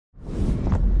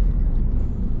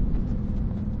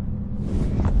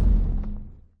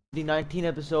the 19th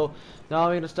episode. Now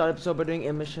we're gonna start episode by doing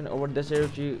a mission over this area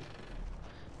which you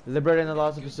liberated in the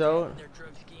last episode.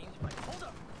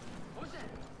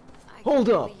 Hold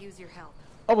up! Use your help.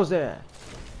 What was that?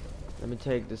 Let me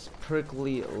take this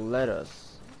prickly lettuce.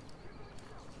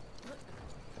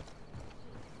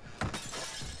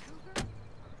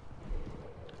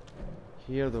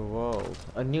 Hear the world.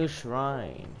 A new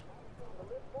shrine.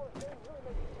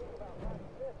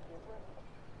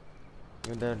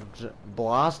 With that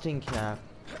blasting cap.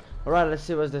 Alright, let's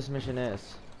see what this mission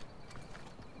is.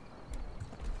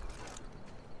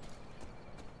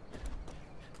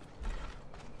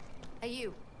 Hey,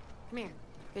 you. Come here.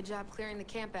 Good job clearing the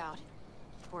camp out.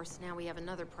 Of course, now we have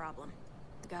another problem.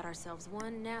 We got ourselves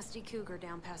one nasty cougar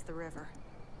down past the river.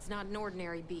 It's not an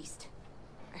ordinary beast.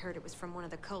 I heard it was from one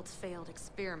of the cult's failed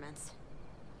experiments.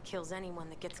 Kills anyone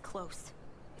that gets close.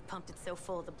 They pumped it so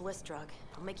full of the bliss drug,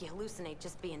 it'll make you hallucinate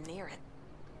just being near it.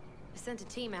 I sent a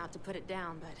team out to put it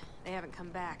down, but they haven't come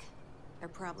back. They're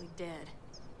probably dead.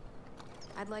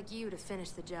 I'd like you to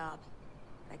finish the job.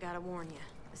 But I gotta warn you,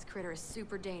 this critter is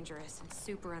super dangerous and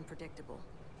super unpredictable.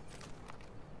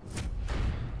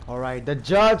 Alright, the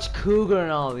judge cougar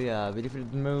and all, yeah. But if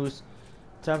it moves,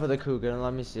 time for the cougar. And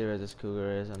let me see where this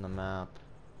cougar is on the map.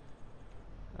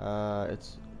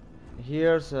 It's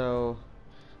here, so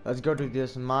let's go to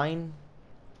this mine.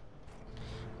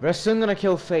 We're soon gonna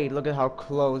kill Fate. Look at how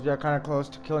close. We are kind of close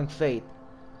to killing Fate.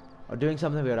 Or doing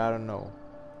something weird, I don't know.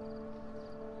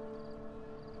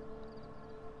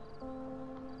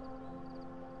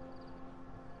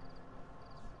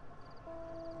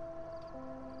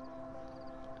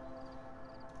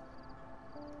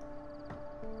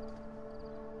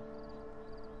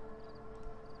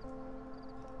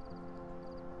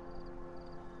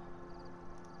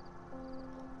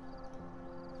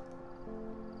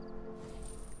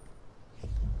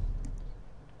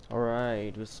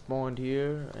 Alright, we spawned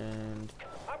here and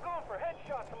I'm going for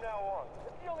headshots from now on.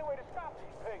 It's the only way to stop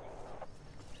these pigs.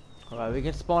 alright, we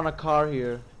can spawn a car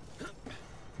here.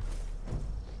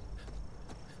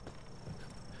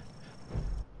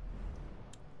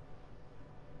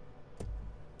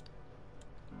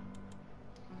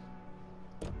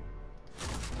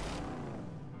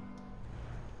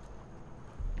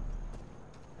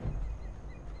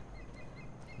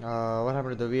 What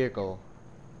happened to the vehicle?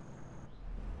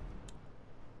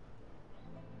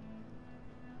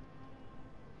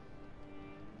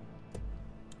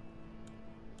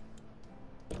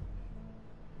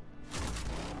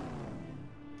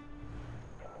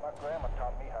 My grandma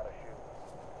taught me how to shoot.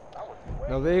 I was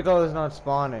The vehicle is not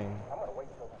spawning. I'm gonna wait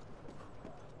till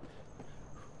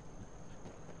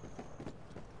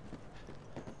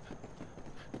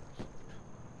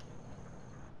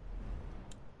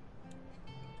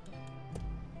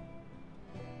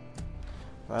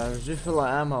Refill of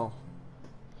ammo.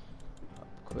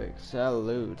 Quick, sell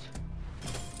loot.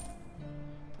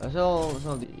 That's all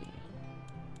the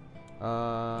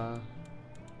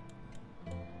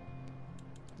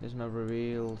this map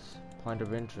reveals point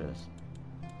of interest.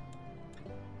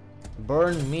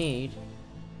 Burn meat.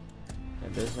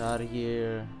 Get this out of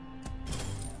here.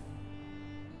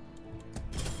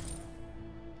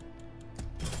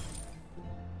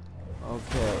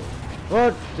 Okay.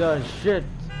 What the shit?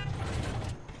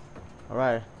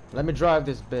 Alright, let me drive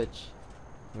this bitch.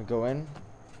 Let me go in.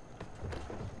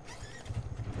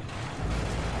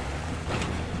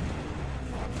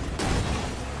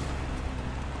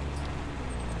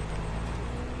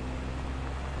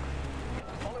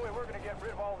 the only way we're gonna get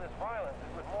rid of all this violence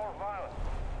is with more violence.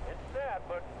 It's sad,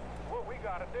 but what we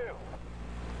gotta do.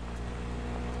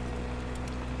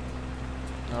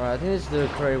 Alright, I think it's the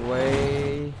correct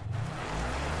way.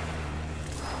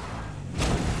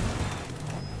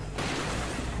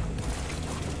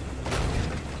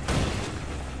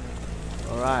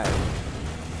 Alright.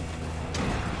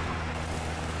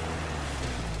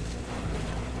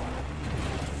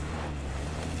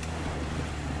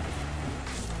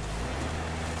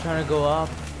 Trying to go up.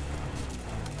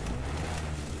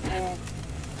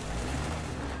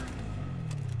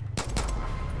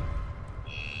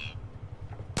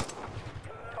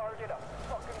 Target up,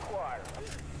 fucking choir.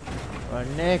 Our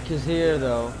Nick is here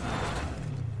though.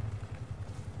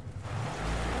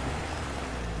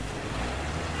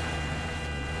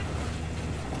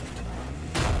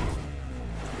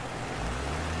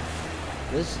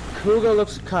 This cougar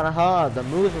looks kind of hard. The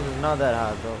moose is not that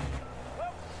hard though.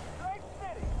 Well, great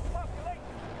city, population,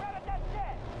 right at that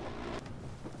jet.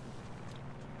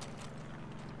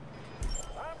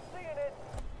 I'm seeing it.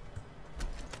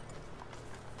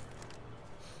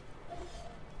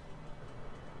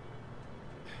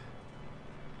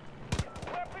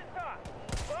 Weapons on.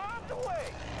 Bomb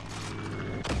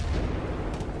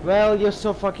Well, you're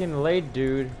so fucking late,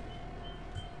 dude.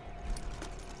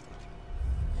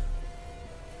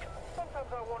 Sometimes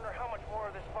I wonder how much more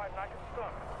of this fighting I can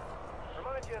stomach.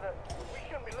 Remind you that we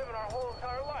shouldn't be living our whole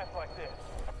entire life like this.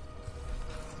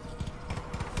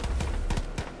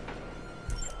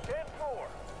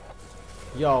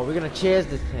 10-4. Yo, we're gonna chase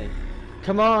this thing.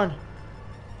 Come on.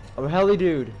 Oh, heli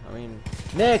dude. I mean,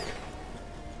 Nick.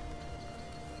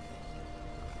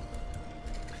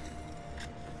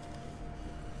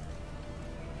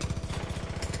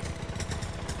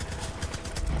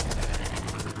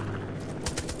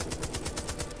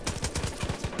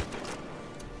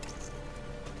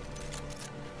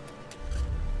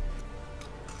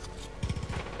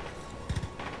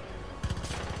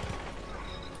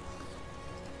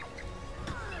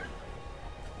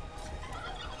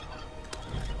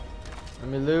 Let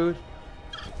me loot.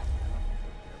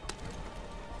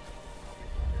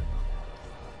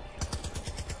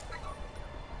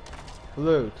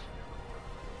 Loot.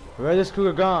 Where's this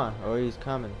Cougar gone? Oh, he's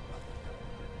coming.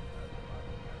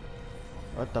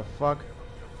 What the fuck?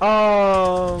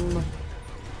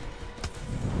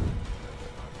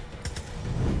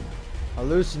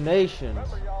 Hallucinations.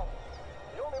 Remember, y'all,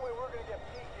 the only way we're gonna get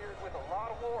peace here is with a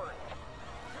lot of warning.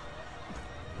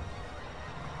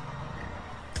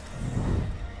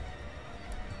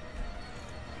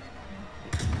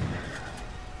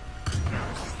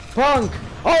 Punk!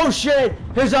 Oh shit!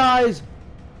 His eyes!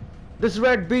 This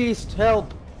red beast,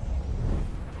 help!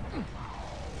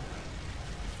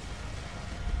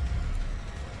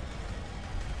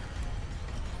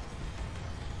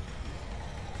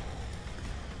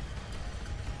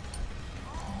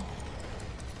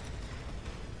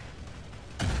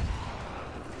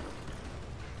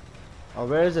 Oh,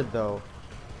 where is it though?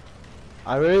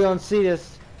 I really don't see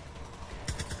this.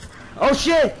 Oh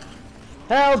shit!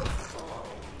 Help!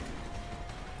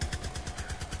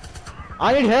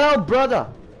 I need help, brother!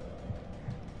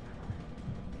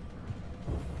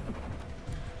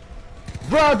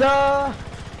 Brother!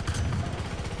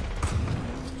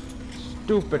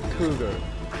 Stupid Cougar.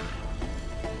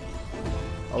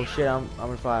 Oh shit, I'm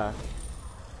on fire.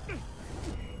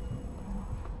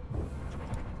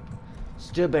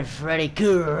 Stupid Freddy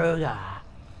Cougar.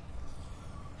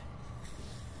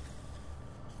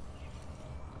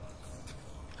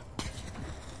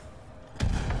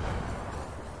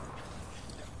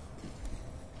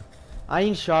 I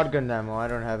need shotgun ammo. I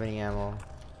don't have any ammo.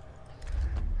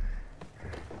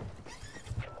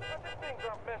 But them things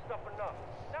aren't messed up enough.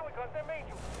 Now we got them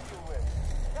angels to deal with.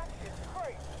 That shit's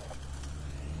great.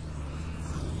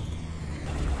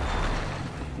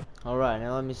 Alright,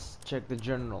 now let me check the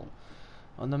journal.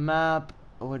 On the map,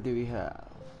 what do we have?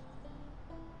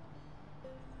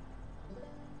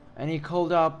 Any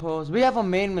cold outposts? We have a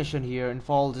main mission here in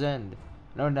Falls End.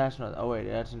 No, that's not. Oh wait,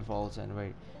 that's in Falls End.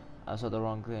 Wait, I saw the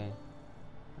wrong thing.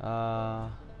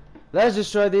 Let's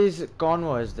destroy these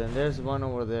convoys then. There's one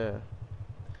over there.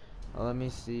 Let me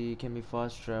see. Can we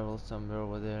fast travel somewhere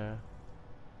over there?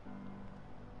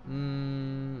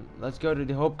 Let's go to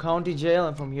the Hope County Jail,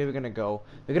 and from here we're gonna go.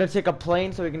 We're gonna take a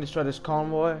plane so we can destroy this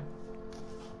convoy.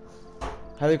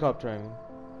 Helicopter, I mean.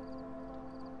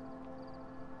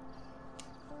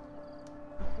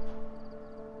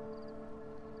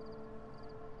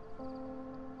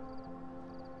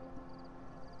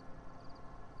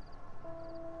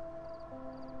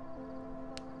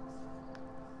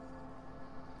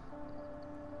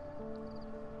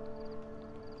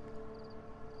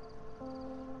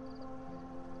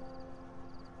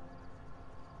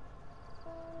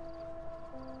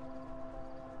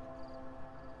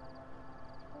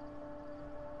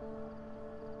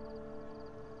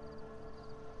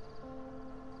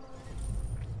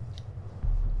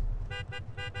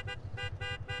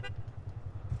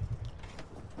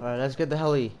 Alright, let's get the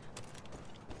heli.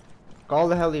 Call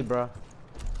the heli, bro.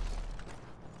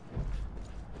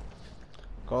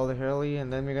 Call the heli,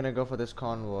 and then we're gonna go for this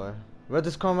convoy. Where's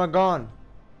this convoy gone?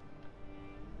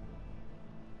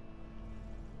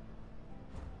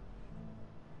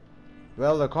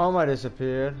 Well, the convoy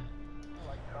disappeared.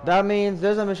 That means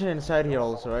there's a mission inside here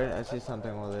also, right? I see something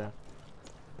over there.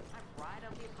 I'm right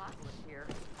up the apocalypse here.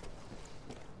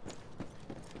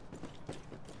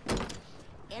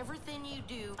 Everything you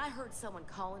do, I heard someone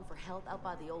calling for help out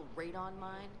by the old radon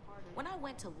mine. When I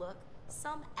went to look,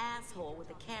 some asshole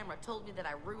with a camera told me that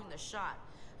I ruined the shot.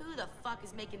 Who the fuck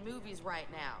is making movies right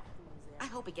now? I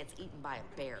hope he gets eaten by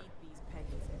a bear.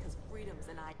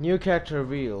 New character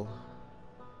reveal.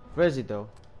 Where is he though?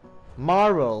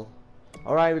 Marvel.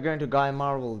 Alright, we're going to Guy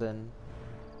Marvel then.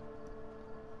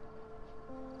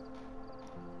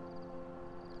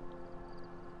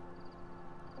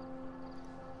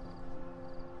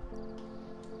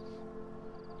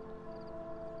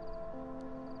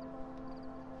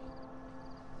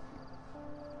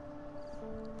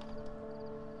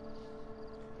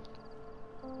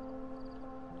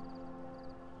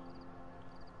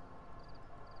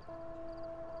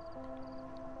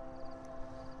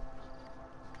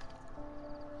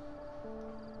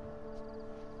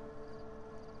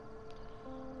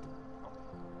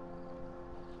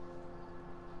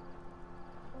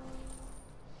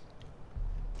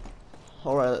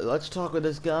 Alright, let's talk with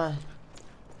this guy.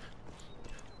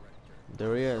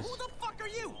 There he is. Who the fuck are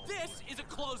you? This is a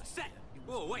closed set.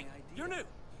 Whoa, wait, you're new.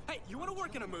 Hey, you want to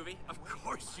work in a movie? Of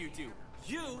course you do.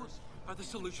 You are the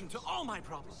solution to all my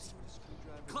problems.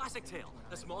 Classic tale.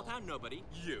 A small town nobody,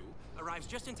 you, arrives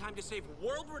just in time to save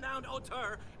world-renowned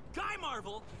auteur, Guy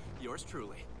Marvel, yours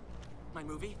truly. My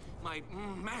movie, my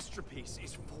masterpiece,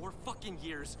 is 4 fucking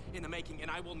years in the making, and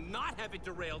I will not have it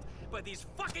derailed by these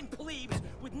fucking plebes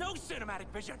with no cinematic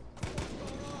vision.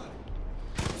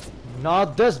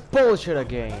 Not this bullshit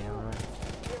again. Alright.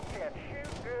 Jim can't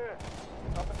shoot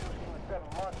good. Up until she was 7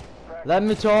 months, she practiced. Let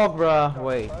me talk, bruh.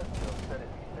 Wait.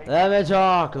 Let me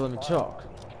talk. Let me talk.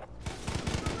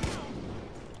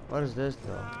 What is this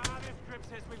though? This script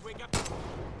says we wake up.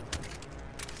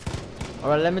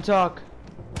 Alright, let me talk.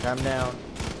 Calm down.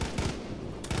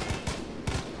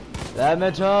 Let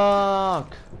me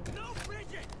talk. No,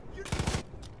 Bridget! You...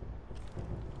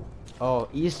 Oh,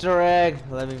 Easter egg.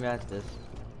 Let me match this.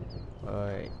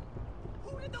 Alright.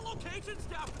 Who did the locations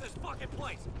down for this fucking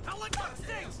place? How like what,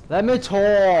 6? Let me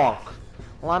talk.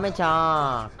 Let me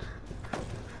talk.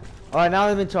 Alright, now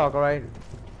let me talk, alright?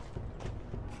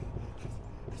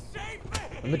 Save me!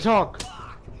 Let me talk.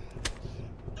 Fuck!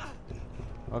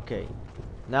 Okay.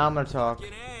 Now I'm gonna talk.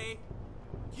 Fucking A.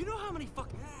 You know how many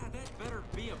fucking... that better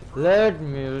be a... Let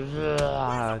me Where's the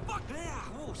talk. fuck? Yeah,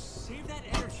 oh, save that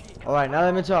energy. Alright, now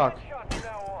let me talk. Shots from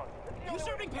now on. It's the You only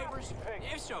serving way to papers?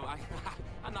 keep If so,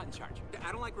 I'm not in charge.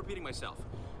 I don't like repeating myself.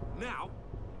 Now,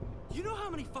 you know how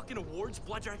many fucking awards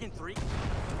Blood Dragon 3?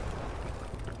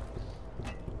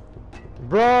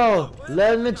 Bro,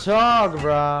 let me talk,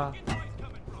 bro.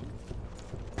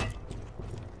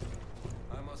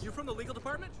 You're from the legal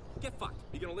department? Get fucked.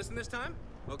 You gonna listen this time?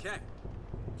 Okay.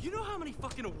 You know how many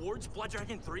fucking awards Blood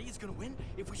Dragon 3 is gonna win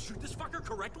if we shoot this fucker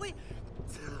correctly?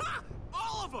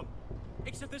 All of them!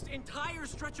 Except this entire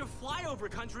stretch of flyover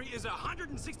country is a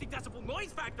 160 decibel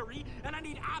noise factory, and I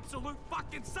need absolute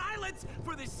fucking silence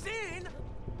for this scene!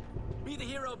 Be the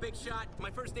hero, big shot.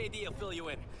 My first AD will fill you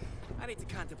in. I need to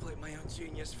contemplate my own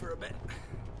genius for a bit.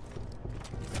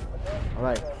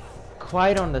 Alright.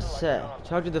 Quiet on the set.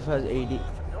 Talk to the first AD.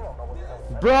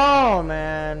 Bro,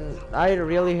 man. I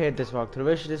really hate this walkthrough.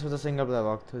 Wish this was a single player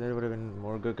walkthrough. That would have been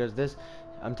more good. Because this...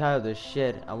 I'm tired of this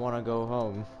shit. I want to go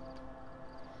home.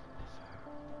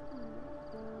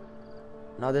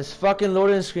 Now this fucking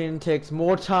loading screen takes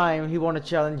more time. He want to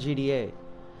challenge GTA.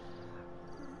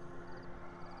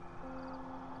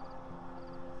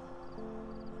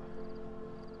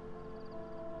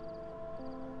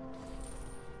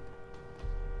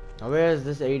 Now where is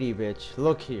this AD bitch?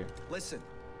 Look here. Listen,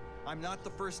 I'm not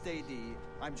the first AD,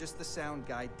 I'm just the sound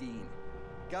guy, Dean.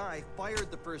 Guy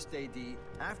fired the first AD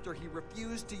after he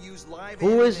refused to use live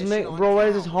Who is ammunition on bro? Where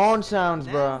is this clowns. horn sounds,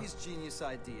 Now bro? his genius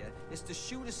idea is to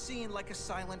shoot a scene like a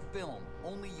silent film,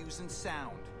 only using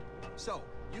sound. So,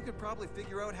 you could probably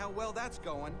figure out how well that's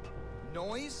going.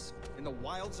 Noise? In the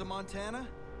wilds of Montana?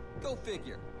 Go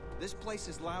figure. This place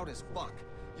is loud as fuck.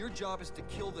 Your job is to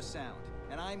kill the sound,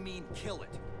 and I mean kill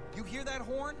it. You hear that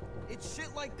horn? It's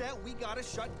shit like that we gotta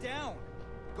shut down.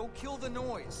 Go kill the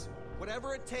noise.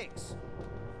 Whatever it takes.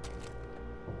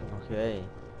 Okay.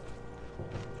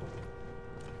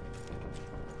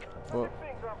 Well,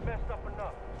 Things aren't messed up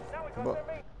enough. Now we But- got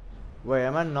them. wait,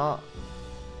 am I not?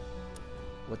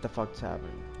 What the fuck's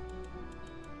happening?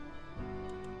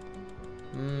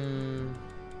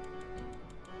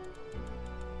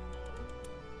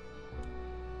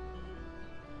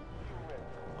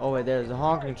 Oh wait, there's a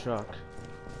honking truck.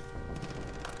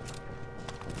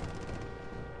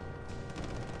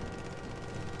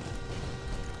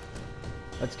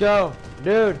 Let's go,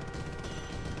 dude.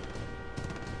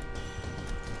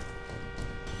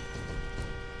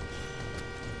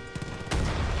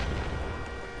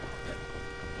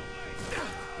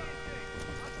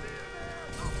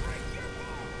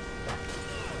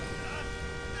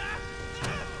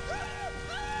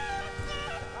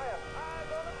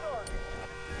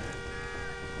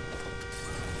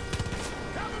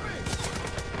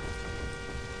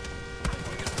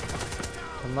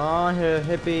 Come on here,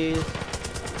 hippies.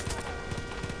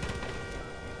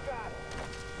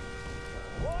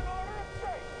 One order of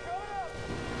straight. Shut up.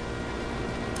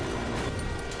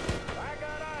 I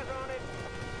got eyes on it.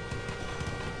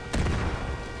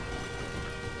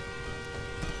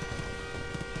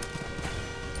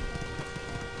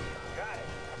 Got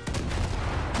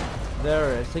it.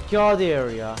 There is. Secure the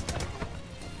area.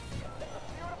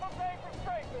 Beautiful day for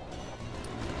strafing.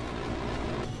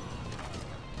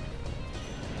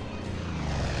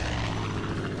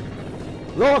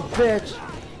 Look, bitch!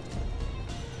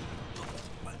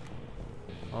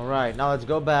 Alright, now let's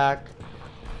go back.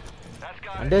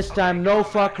 And this time, no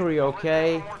fuckery,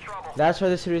 okay? That's why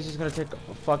this series is gonna take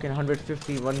a fucking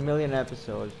 151 million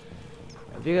episodes.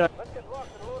 If you're gonna... Let's get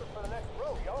locked and loaded for the next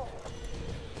road,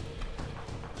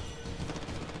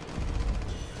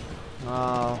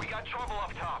 y'all. We got trouble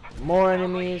up top. More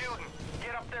enemies.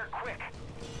 Get up there quick.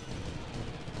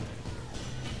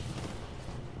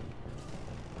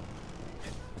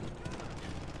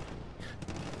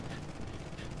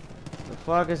 The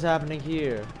fuck is happening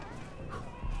here?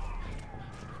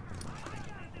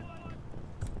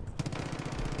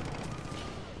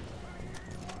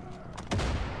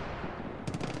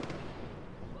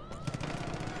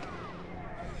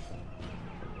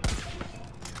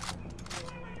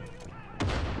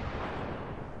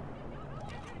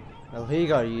 Well, he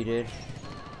got yeeted.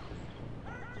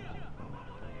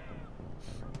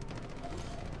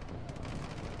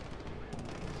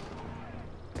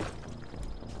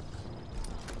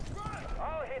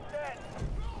 I'll hit that.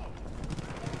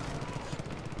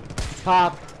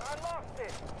 Pop. I lost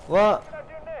it. What? What can I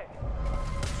do next?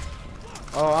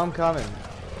 Oh, I'm coming.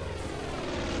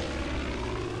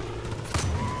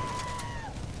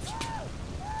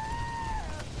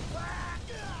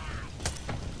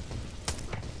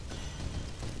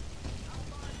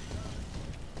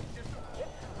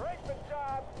 Great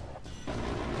job.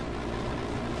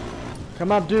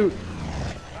 Come up, dude.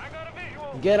 I got a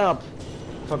visual. Get up.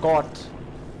 Forgot.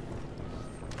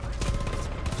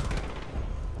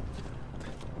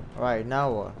 Alright,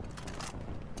 now what?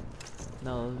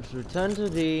 Now let's return to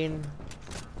Dean.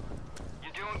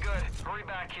 You're doing good. Hurry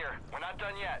back here. We're not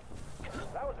done yet.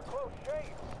 That was a close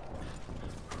shave.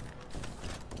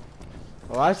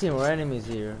 Oh, I see more enemies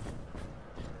here.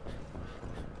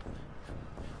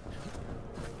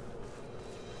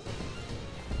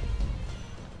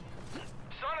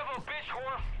 Son of a bitch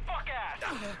whore, fuck ass.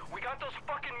 We got those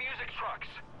fucking music trucks.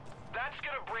 That's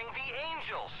gonna bring the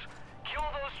angels. Kill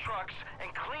those trucks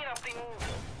and clean up the...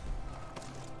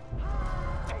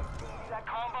 Hey, see that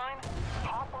combine?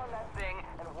 Hop on that thing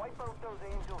and wipe out those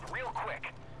angels real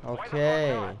quick.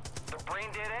 Okay. Why the fuck not? They're brain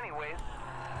dead anyways.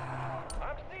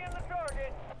 I'm seeing the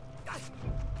target.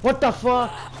 What the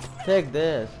fuck? Take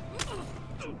this.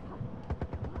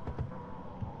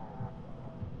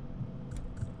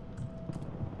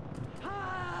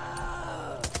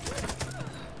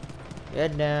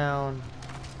 Get down.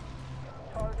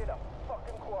 Target a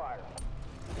fucking choir.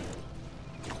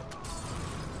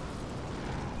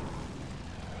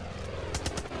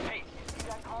 Hey, you see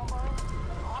that combine?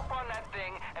 Hop on that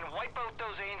thing and wipe out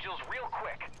those angels real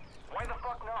quick. Why the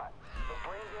fuck not? The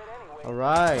brain dead anyway.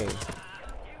 Alright.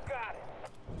 You got it.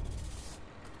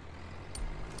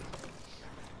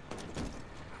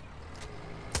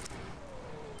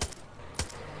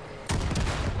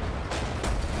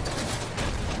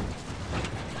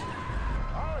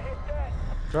 I'll hit that.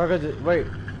 Truck, wait.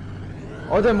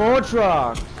 Oh, there are more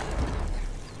trucks.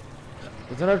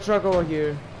 There's another truck over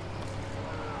here.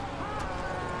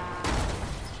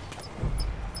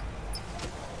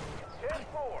 Hit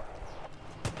 4.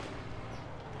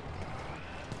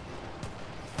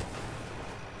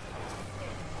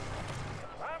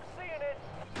 I'm seeing it.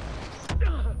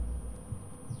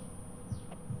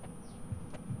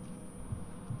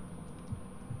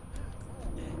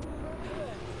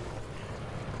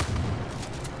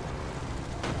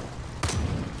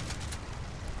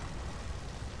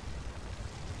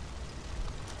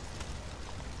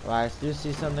 Right, do you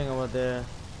see something over there?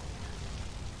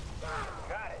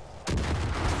 Got it.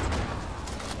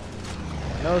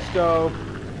 No scope.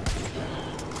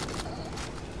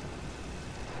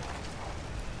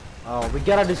 Oh, we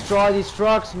gotta destroy these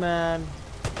trucks, man.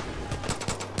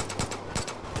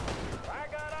 I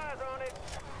got eyes on it.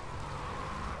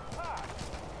 Ah,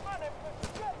 money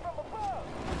jet from above.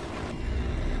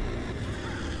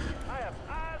 I have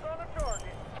eyes on the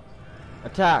target.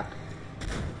 Attack.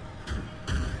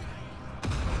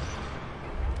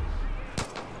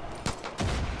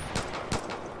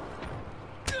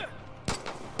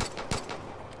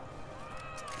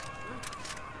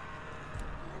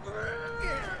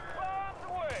 Bombs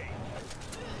away.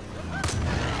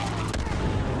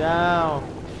 Down.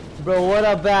 Bro, what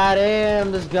a bad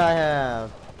aim this guy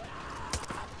have.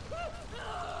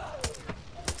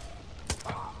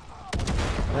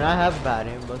 I mean, I have bad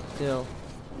aim, but still.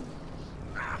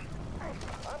 I'm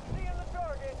seeing the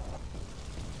target.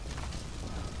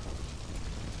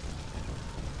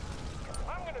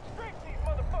 I'm gonna strike these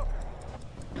motherfuckers.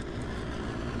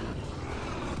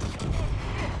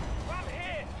 I'm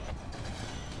hit.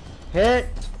 Hit?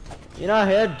 You're not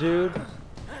hit, dude.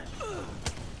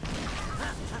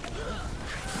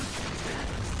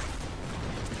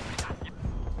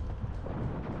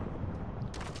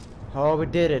 Oh, we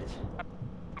did it.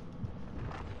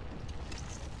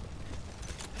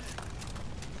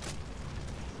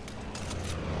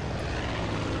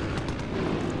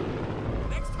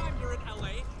 Next time you're in LA,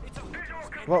 it's a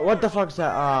What the fuck's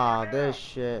that? Ah, this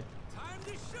shit. time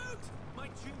to shoot, my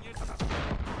genius.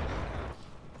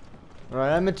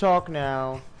 Alright, let me talk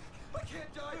now. I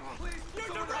can't die, please. Your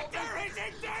Someone help me. director is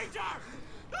in danger.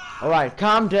 Alright,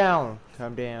 calm down.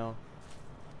 Calm down.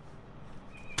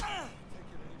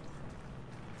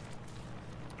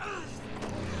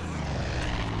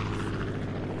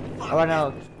 Alright,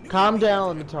 now, calm down,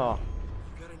 let me talk.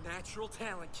 You got a natural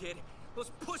talent, kid.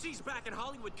 Those pussies back in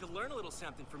Hollywood could learn a little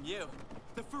something from you.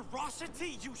 The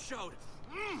ferocity you showed.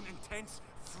 Intense,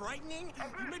 frightening.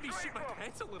 You made me shit my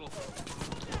pants a little.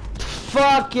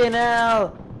 Fucking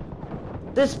hell!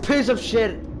 This piece of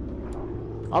shit!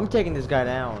 I'm taking this guy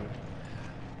down.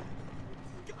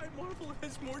 Guy Marvel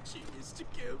has more genius to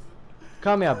give.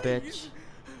 Come here, bitch.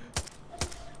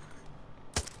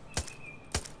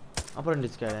 I'm putting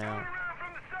this guy down.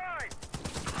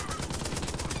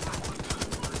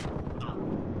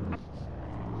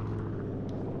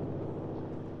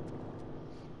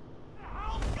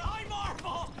 Guy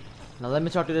Marvel! Now let me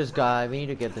talk to this guy. We need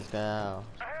to get this guy out.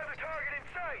 I have the target in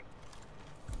sight.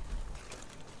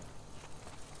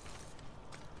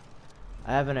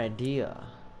 I have an idea.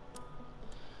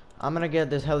 I'm gonna get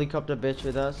this helicopter bitch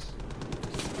with us.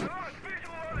 I lost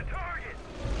visual on the target.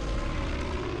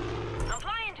 I'm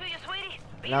flying to you, sweetie.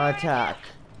 Be Now right attack.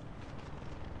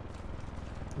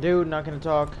 Dude, not gonna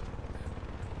talk.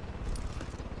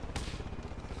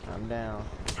 Calm down.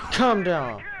 Calm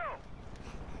down.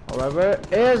 Alright, where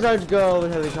is our girl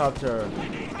with helicopter?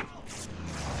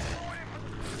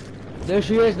 There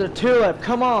she is, the tulip.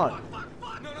 Come on.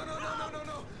 No.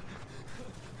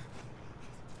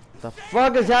 The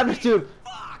fuck is happening to?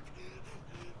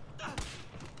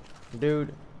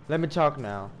 Dude, let me talk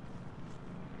now.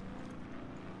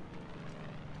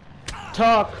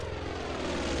 Talk.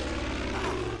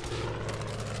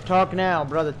 Talk now,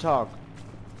 brother, talk.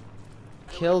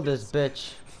 Kill this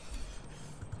bitch.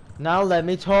 Now let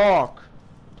me talk.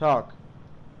 Talk.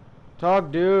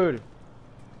 Talk, dude.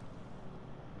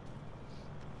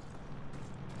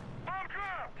 Bomb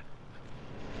dropped.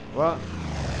 What?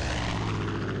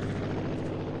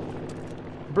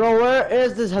 Bro, where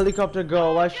is this helicopter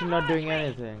go? Why is she not doing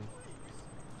anything?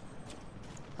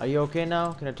 Are you okay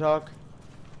now? Can I talk?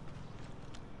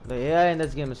 The AI in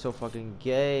this game is so fucking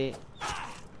gay.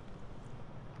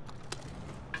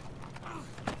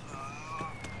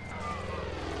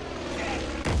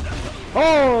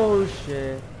 Oh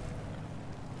shit.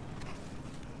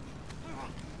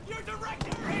 Your director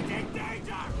is in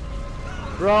danger!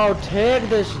 Bro, take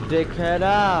this dickhead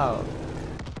out.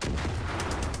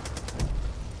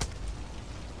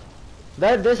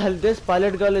 This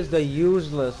pilot girl is the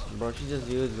useless, bro. She's just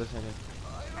useless. I'm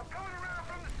coming around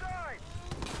from the side.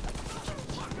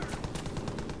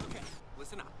 Okay,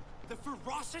 listen up. The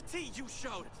ferocity you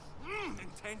showed.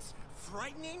 Intense,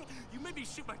 frightening. You made me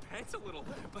shit my pants a little,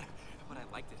 but I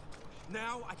liked it.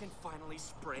 Now I can finally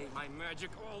spray my magic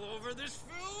all over this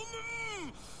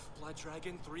film. Blood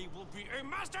Dragon 3 will be a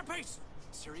masterpiece.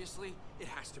 Seriously, it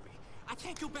has to be. I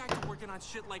can't go back to working on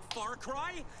shit like Far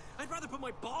Cry. I'd rather put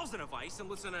my balls in a vice and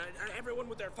listen to everyone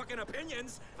with their fucking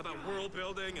opinions about world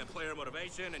building and player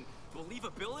motivation and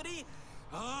believability.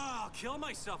 Oh, I'll kill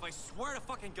myself, I swear to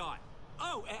fucking God.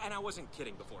 Oh, and I wasn't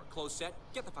kidding before. Close set.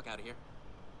 Get the fuck out of here.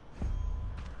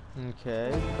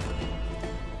 Okay.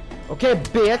 Okay,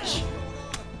 bitch.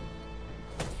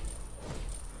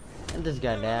 Get this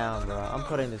guy down, bro. I'm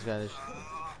putting this guy.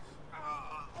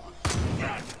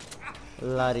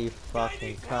 Bloody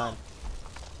fucking cunt.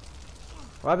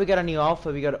 Why we got a new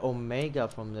alpha? We got Omega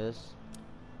from this.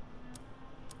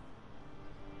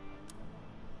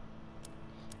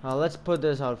 Let's put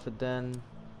this outfit then.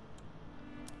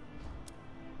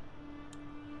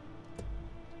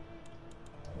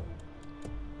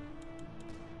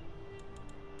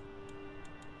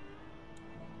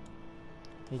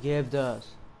 He gave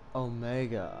us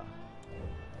Omega.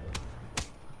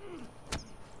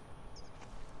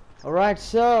 Alright,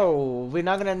 so we're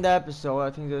not gonna end the episode. I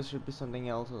think there should be something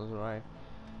else, right?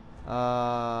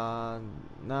 Now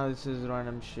this is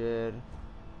random shit.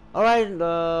 Alright,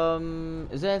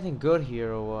 is there anything good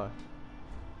here or what?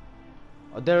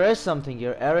 Oh, there is something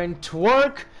here. Aaron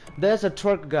Twerk! There's a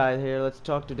twerk guy here. Let's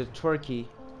talk to the twerky.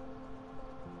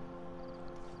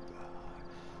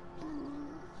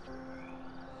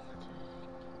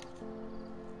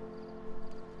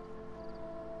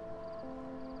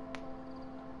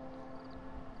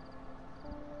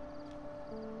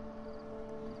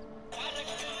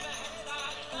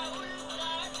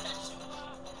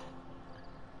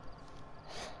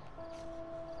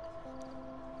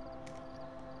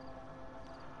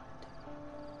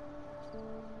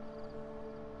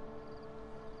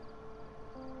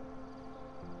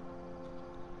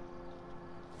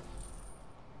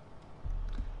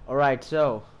 Alright,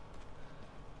 so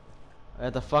where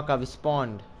the fuck have we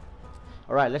spawned?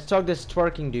 Alright, let's talk this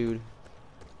twerking dude.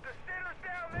 The sinner's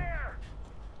down there!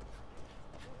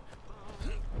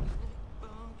 Bone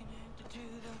connected to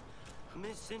the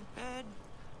missing head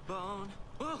bone.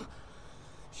 Oh,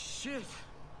 shit.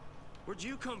 Where'd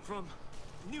you come from?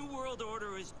 New World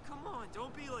Order is... Come on,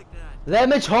 don't be like that. Let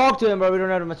me talk to him, bro. We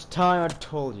don't have much time. I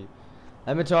told you.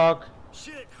 Let me talk.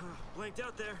 Shit, blanked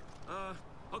out there.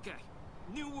 Okay.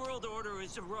 New World Order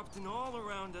is erupting all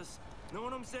around us. Know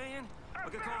what I'm saying?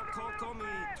 Okay, call me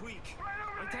Tweak.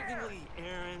 I'm technically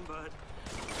Aaron, but...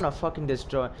 I'm gonna fucking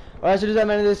destroy. Alright, so does that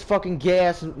mean this fucking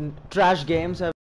gas and trash games have